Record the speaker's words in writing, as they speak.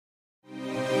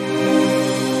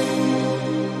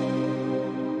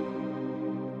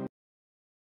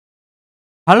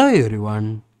Hello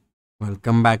everyone,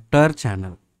 welcome back to our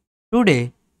channel.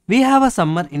 Today we have a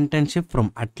summer internship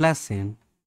from Atlassian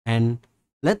and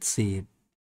let's see it.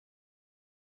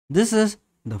 This is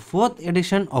the fourth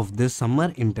edition of this summer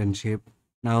internship.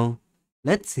 Now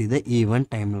let's see the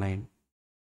event timeline.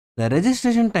 The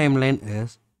registration timeline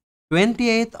is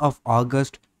 28th of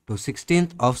August to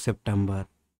 16th of September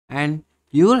and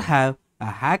you will have a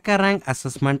HackerRank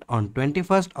assessment on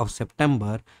 21st of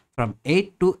September from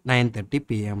 8 to 9:30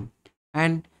 p.m.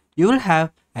 and you will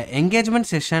have an engagement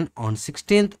session on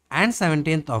 16th and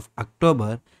 17th of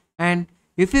October, and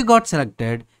if you got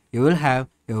selected you will have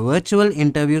your virtual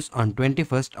interviews on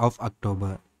 21st of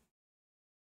October.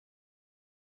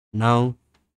 Now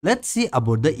let's see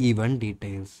about the event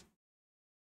details.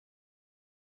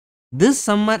 This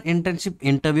summer internship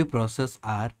interview process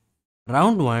are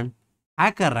round 1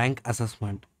 HackerRank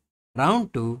assessment,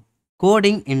 round 2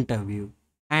 coding interview,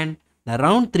 and the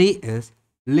round 3 is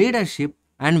leadership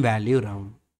and value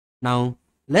round. Now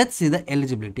let's see the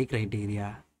eligibility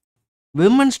criteria.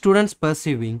 Women students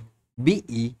pursuing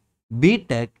BE,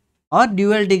 B.Tech or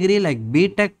dual degree like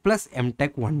B.Tech plus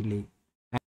M.Tech only,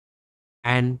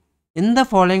 and in the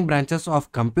following branches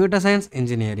of computer science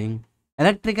engineering,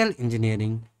 electrical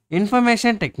engineering,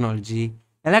 information technology,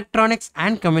 electronics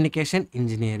and communication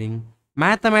engineering,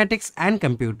 mathematics and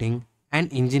computing,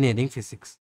 and engineering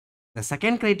physics. The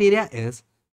second criteria is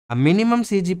a minimum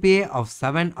CGPA of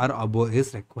 7 or above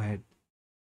is required,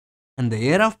 and the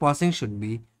year of passing should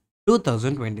be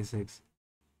 2026.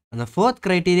 And the fourth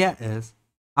criteria is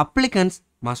applicants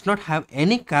must not have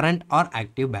any current or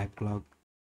active backlog.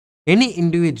 Any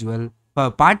individual who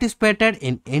have participated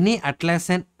in any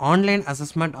Atlassian online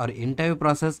assessment or interview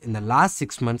process in the last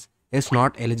 6 months is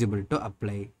not eligible to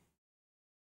apply.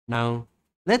 Now,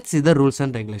 let's see the rules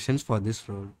and regulations for this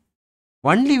role.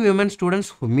 Only women students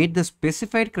who meet the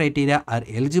specified criteria are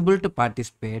eligible to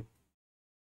participate,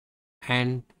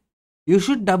 and you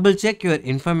should double check your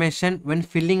information when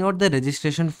filling out the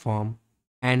registration form,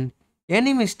 and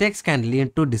any mistakes can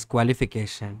lead to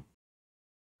disqualification.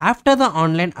 After the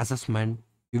online assessment,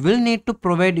 you will need to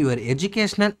provide your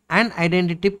educational and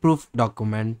identity proof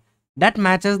document that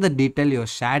matches the detail you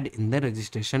shared in the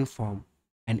registration form.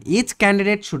 And each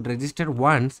candidate should register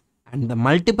once, and the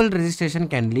multiple registration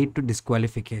can lead to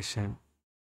disqualification.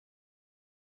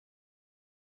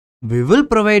 We will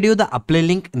provide you the apply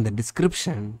link in the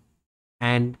description.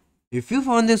 And if you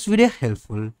found this video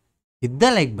helpful, hit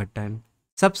the like button,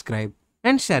 subscribe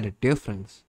and share it to your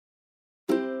friends.